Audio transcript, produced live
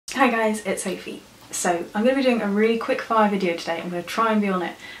Hi guys, it's Sophie. So I'm going to be doing a really quick fire video today. I'm going to try and be on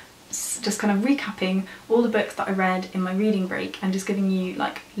it, just kind of recapping all the books that I read in my reading break and just giving you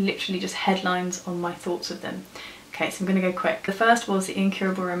like literally just headlines on my thoughts of them. Okay, so I'm going to go quick. The first was The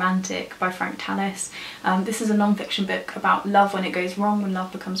Incurable Romantic by Tallis. This is a non-fiction book about love when it goes wrong, when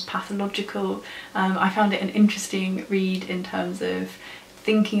love becomes pathological. I found it an interesting read in terms of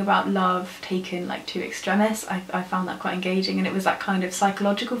thinking about love taken like to extremis. I found that quite engaging, and it was that kind of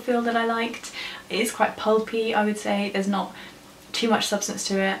psychological feel that I liked. It is quite pulpy, I would say. There's not too much substance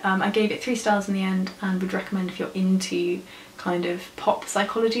to it. I gave it 3 stars in the end and would recommend if you're into kind of pop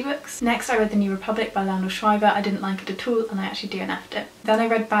psychology books. Next I read The New Republic by Lionel Shriver. I didn't like it at all and I actually DNF'd it. Then I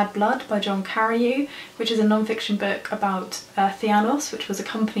read Bad Blood by Carreyrou, which is a non-fiction book about Thanos, which was a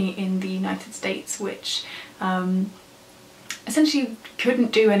company in the United States which essentially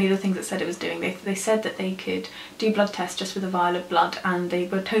couldn't do any of the things it said it was doing. They said that they could do blood tests just with a vial of blood and they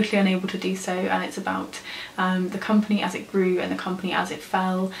were totally unable to do so, and it's about the company as it grew and the company as it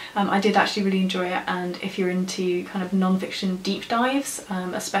fell. I did actually really enjoy it, and if you're into kind of non-fiction deep dives,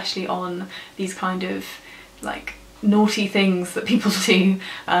 especially on these kind of like naughty things that people do,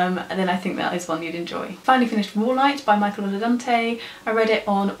 then I think that is one you'd enjoy. Finally finished Warlight by Ondaatje. I read it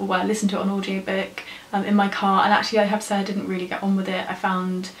on, well, I listened to it on audiobook in my car, and actually I have to say I didn't really get on with it. I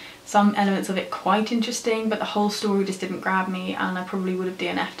found some elements of it quite interesting, but the whole story just didn't grab me, and I probably would have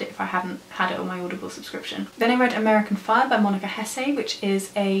DNF'd it if I hadn't had it on my Audible subscription. Then I read American Fire by Hesse, which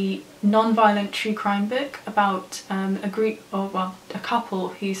is a non-violent true crime book about a group of, well, a couple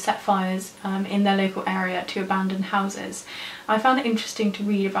who set fires in their local area to abandoned houses. I found it interesting to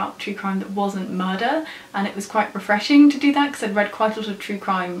read about true crime that wasn't murder, and it was quite refreshing to do that because I'd read quite a lot of true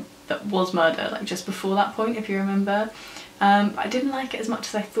crime that was murder, like just before that point, if you remember. I didn't like it as much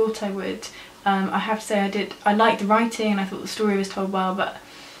as I thought I would. I have to say I liked the writing and I thought the story was told well, but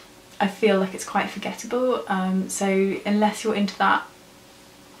I feel like it's quite forgettable. So unless you're into that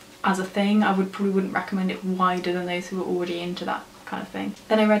as a thing, I probably wouldn't recommend it wider than those who are already into that kind of thing.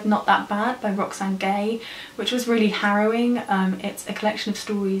 Then I read Not That Bad by Roxanne Gay, which was really harrowing. It's a collection of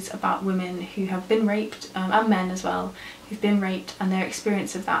stories about women who have been raped, and men as well, who've been raped, and their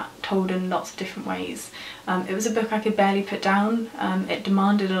experience of that told in lots of different ways. It was a book I could barely put down. It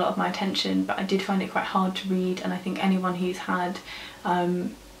demanded a lot of my attention, but I did find it quite hard to read, and I think anyone who's had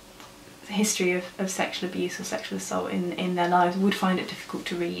history of sexual abuse or sexual assault in their lives would find it difficult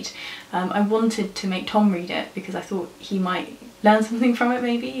to read. I wanted to make Tom read it because I thought he might learn something from it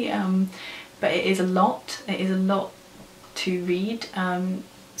maybe, but it is a lot. It is a lot to read,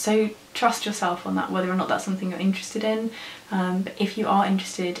 so trust yourself on that, whether or not that's something you're interested in. But if you are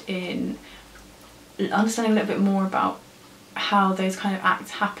interested in understanding a little bit more about how those kind of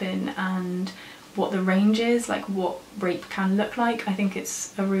acts happen and what the range is, like what rape can look like, I think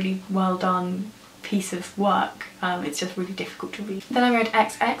it's a really well done piece of work. It's just really difficult to read. Then I read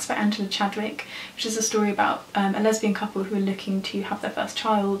XX by Angela Chadwick, which is a story about a lesbian couple who are looking to have their first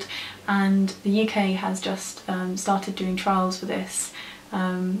child, and the UK has just started doing trials for this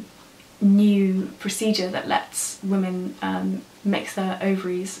new procedure that lets women mix their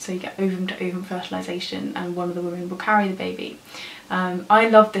ovaries, so you get ovum to ovum fertilisation, and one of the women will carry the baby. I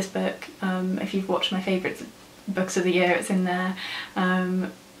love this book. If you've watched my favourite books of the year, it's in there.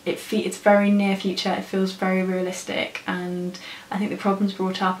 It's very near future, it feels very realistic, and I think the problems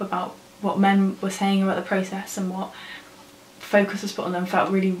brought up about what men were saying about the process and what focus was put on them felt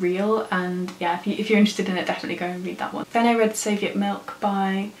really real, and yeah, if you're interested in it, definitely go and read that one. Then I read Soviet Milk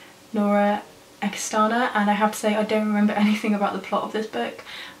by Nora, Ikstena, and I have to say I don't remember anything about the plot of this book.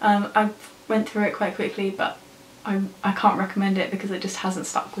 I went through it quite quickly, but I can't recommend it because it just hasn't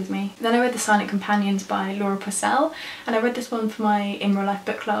stuck with me. Then I read The Silent Companions by Purcell, and I read this one for my In Real Life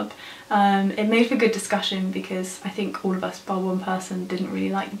book club. It made for good discussion because I think all of us, bar one person, didn't really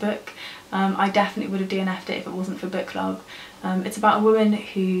like the book. I definitely would have DNF'd it if it wasn't for book club. It's about a woman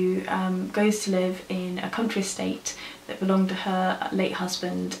who goes to live in a country estate that belonged to her late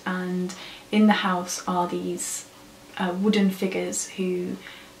husband, and in the house are these wooden figures who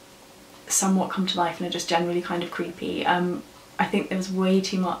somewhat come to life and are just generally kind of creepy. I think there was way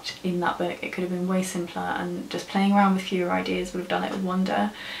too much in that book. It could have been way simpler, and just playing around with fewer ideas would have done it a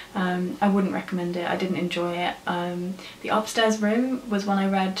wonder. I wouldn't recommend it. I didn't enjoy it. The Upstairs Room was one I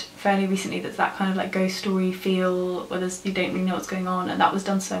read fairly recently that's that kind of like ghost story feel where you don't really know what's going on, and that was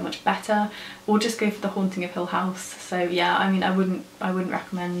done so much better. Or just go for The Haunting of Hill House. So yeah, I mean, I wouldn't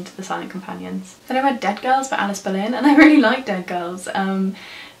recommend The Silent Companions. Then I read Dead Girls by Alice Bolin, and I really like Dead Girls.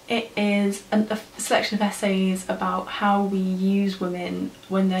 It is a selection of essays about how we use women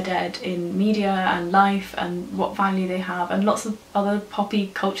when they're dead in media and life and what value they have, and lots of other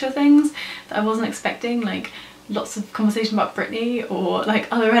poppy culture things that I wasn't expecting, like lots of conversation about Britney or like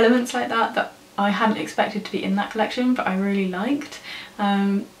other elements like that I hadn't expected to be in that collection, but I really liked.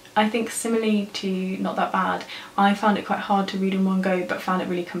 I think similarly to Not That Bad, I found it quite hard to read in one go, but found it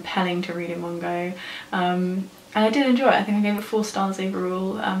really compelling to read in one go. And I did enjoy it. I think I gave it 4 stars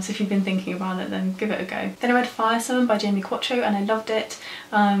overall, so if you've been thinking about it, then give it a go. Then I read Firesome by Jaime Quatro and I loved it.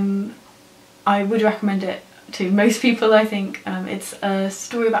 I would recommend it to most people, I think. It's a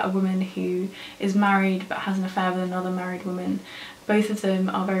story about a woman who is married but has an affair with another married woman. Both of them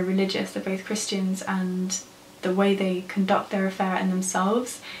are very religious, they're both Christians, and the way they conduct their affair and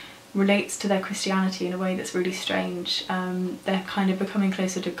themselves relates to their Christianity in a way that's really strange. They're kind of becoming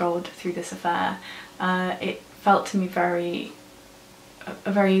closer to God through this affair. It felt to me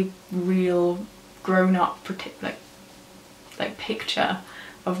a very real, grown-up like picture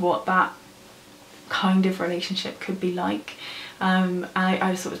of what that kind of relationship could be like. I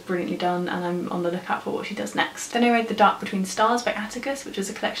just thought it was brilliantly done, and I'm on the lookout for what she does next. Then I read The Dark Between Stars by Atticus, which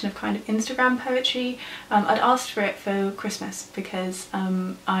was a collection of kind of Instagram poetry. I'd asked for it for Christmas because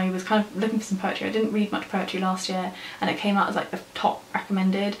I was kind of looking for some poetry. I didn't read much poetry last year, and it came out as like the top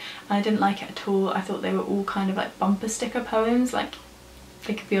recommended, and I didn't like it at all. I thought they were all kind of like bumper sticker poems, like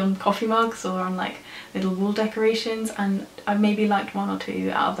they could be on coffee mugs or on like little wall decorations, and I maybe liked 1 or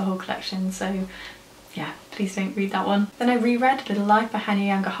 2 out of the whole collection, so yeah, please don't read that one. Then I reread Little Life by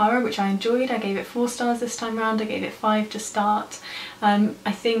Hanya Yanagihara, which I enjoyed. I gave it 4 stars this time round. I gave it 5 to start.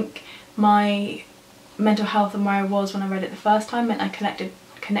 I think my mental health and where I was when I read it the first time meant I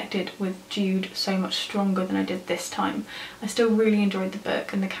connected with Jude so much stronger than I did this time. I still really enjoyed the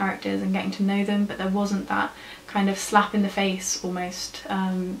book and the characters and getting to know them, but there wasn't that kind of slap in the face almost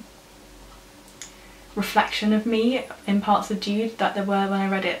reflection of me in parts of Jude that there were when I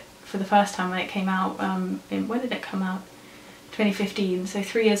read it for the first time when it came out. When did it come out? 2015, so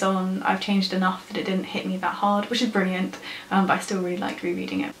 3 years on I've changed enough that it didn't hit me that hard, which is brilliant, but I still really liked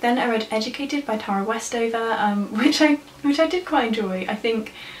rereading it. Then I read Educated by Westover, which I did quite enjoy. I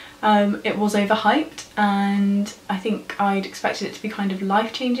think it was overhyped, and I think I'd expected it to be kind of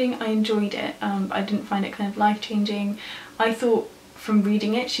life-changing. I enjoyed it, but I didn't find it kind of life-changing. I thought from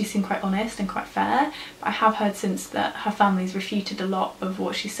reading it she seemed quite honest and quite fair, but I have heard since that her family's refuted a lot of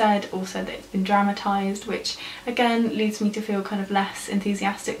what she said, also that it's been dramatised, which again leads me to feel kind of less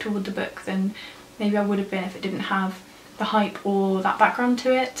enthusiastic toward the book than maybe I would have been if it didn't have the hype or that background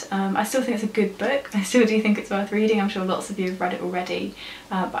to it. I still think it's a good book, I still do think it's worth reading. I'm sure lots of you have read it already,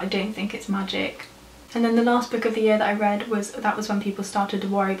 but I don't think it's magic. And then the last book of the year that I read was When People Started to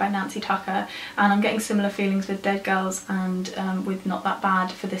Worry by Nancy Tucker, and I'm getting similar feelings with Dead Girls and with Not That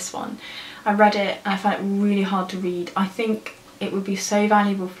Bad for this one. I read it and I found it really hard to read. I think it would be so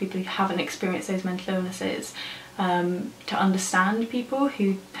valuable for people who haven't experienced those mental illnesses to understand people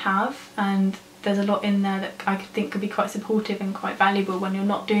who have, and there's a lot in there that I think could be quite supportive and quite valuable when you're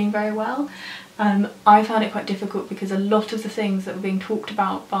not doing very well. I found it quite difficult because a lot of the things that were being talked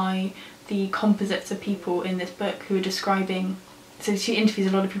about by the composites of people in this book who are describing, so she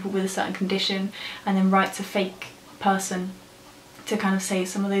interviews a lot of people with a certain condition and then writes a fake person to kind of say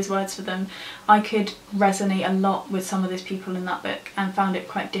some of those words for them. I could resonate a lot with some of those people in that book and found it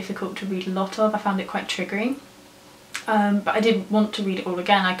quite difficult to read a lot of. I found it quite triggering. But I didn't want to read it all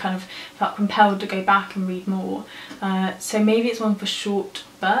again. I kind of felt compelled to go back and read more. So maybe it's one for short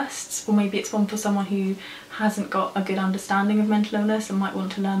bursts, or maybe it's one for someone who hasn't got a good understanding of mental illness and might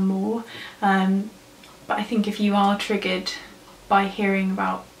want to learn more. But I think if you are triggered by hearing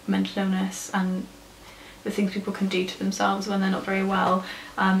about mental illness and the things people can do to themselves when they're not very well,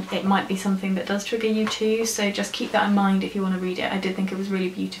 it might be something that does trigger you too, so just keep that in mind if you want to read it. I did think it was really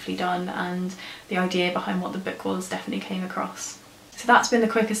beautifully done, and the idea behind what the book was definitely came across. So that's been the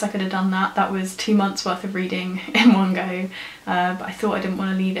quickest I could have done that. That was 2 months worth of reading in one go, but I thought I didn't want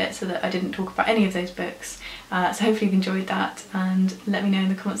to leave it so that I didn't talk about any of those books. So hopefully you've enjoyed that, and let me know in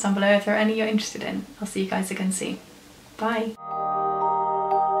the comments down below if there are any you're interested in. I'll see you guys again soon. Bye!